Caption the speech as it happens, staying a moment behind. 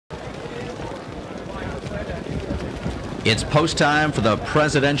It's post time for the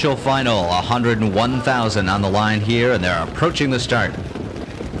presidential final. 101,000 on the line here, and they're approaching the start.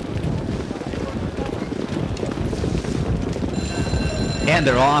 And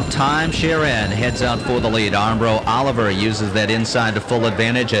they're off. Time Sharon heads out for the lead. Armbro Oliver uses that inside to full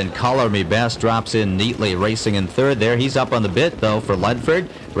advantage, and Color Me Best drops in neatly, racing in third there. He's up on the bit, though, for Ledford.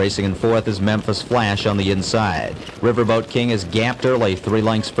 Racing in fourth is Memphis Flash on the inside. Riverboat King is gapped early, 3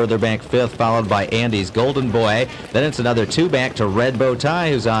 lengths further back fifth, followed by Andy's Golden Boy. Then it's another 2 back to Red Bow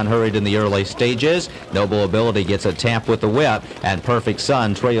Tie, who's unhurried in the early stages. Noble Ability gets a tap with the whip, and Perfect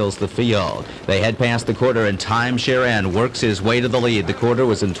Sun trails the field. They head past the quarter, and Time Sharon works his way to the lead. The quarter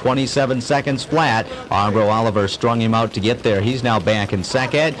was in 27 seconds flat. Armbro Oliver strung him out to get there. He's now back in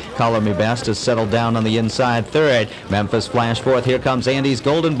second. Color Me Best has settled down on the inside third. Memphis Flash fourth. Here comes Andy's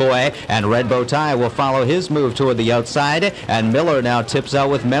Golden Boy, and Red Bow Tie will follow his move toward the outside, and Miller now tips out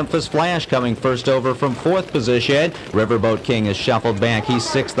with Memphis Flash coming first over from fourth position. Riverboat King is shuffled back. He's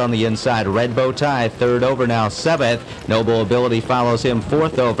sixth on the inside. Red Bow Tie third over now, seventh. Noble Ability follows him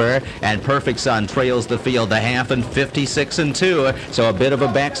fourth over, and Perfect Sun trails the field to half and 56 and 2. So a bit of a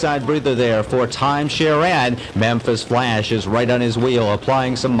backside breather there for Time Sharon. Memphis Flash is right on his wheel,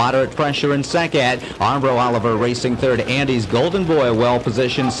 applying some moderate pressure in second. Armbro Oliver racing third. Andy's Golden Boy well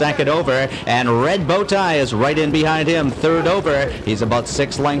positioned second over, and Red Bow Tie is right in behind him, third over. He's about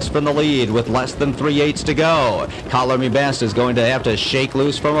 6 lengths from the lead with less than 3/8 to go. Color Me Best is going to have to shake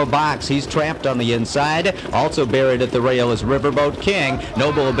loose from a box. He's trapped on the inside. Also buried at the rail is Riverboat King.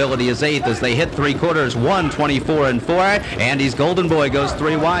 Noble Ability is eighth as they hit 3/4, 1:24 and 4. Andy's Golden Boy goes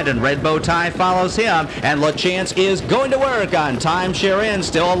 3 wide, and Red Bow Tie follows him, and LaChance is going to work on Time Sharon,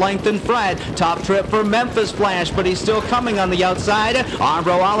 still a length in front. Top trip for Memphis Flash, but he's still coming on the outside.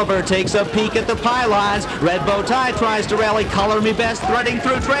 Armbro Oliver takes a peek at the pylons. Red Bow Tie tries to rally Color Me Best, threading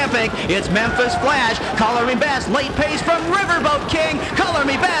through traffic. It's Memphis Flash. Color Me Best, late pace from Riverboat King. Color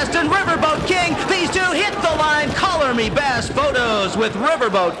Me Best and Riverboat King. These two hit the line. Color Me Best photos with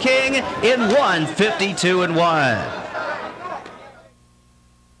Riverboat King in 1:52 and 1.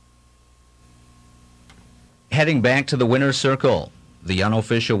 Heading back to the winner's circle, the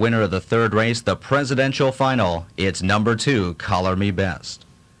unofficial winner of the third race, the presidential final, it's number 2, Color Me Best.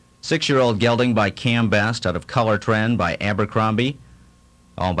 6-year-old gelding by Cam Best out of Color Trend by Abercrombie,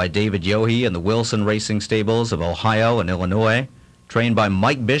 owned by David Yohe and the Wilson Racing Stables of Ohio and Illinois, trained by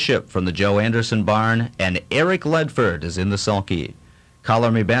Mike Bishop from the Joe Anderson Barn, and Eric Ledford is in the sulky.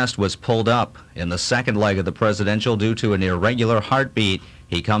 Color Me Best was pulled up in the second leg of the presidential due to an irregular heartbeat.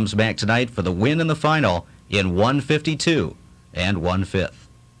 He comes back tonight for the win in the final in 1:52 and 1/5.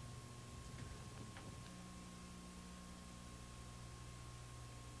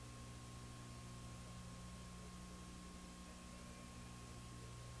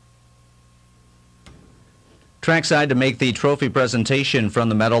 Trackside to make the trophy presentation from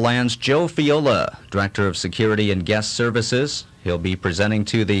the Meadowlands, Joe Fiola, Director of Security and Guest Services. He'll be presenting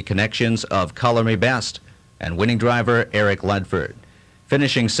to the connections of Color Me Best and winning driver Eric Ledford.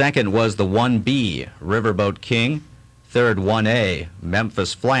 Finishing second was the 1B, Riverboat King. Third, 1A,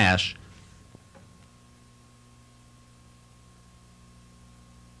 Memphis Flash.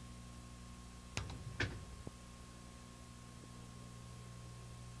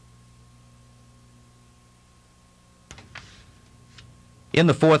 In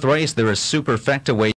the fourth race, there is Superfecta waiting.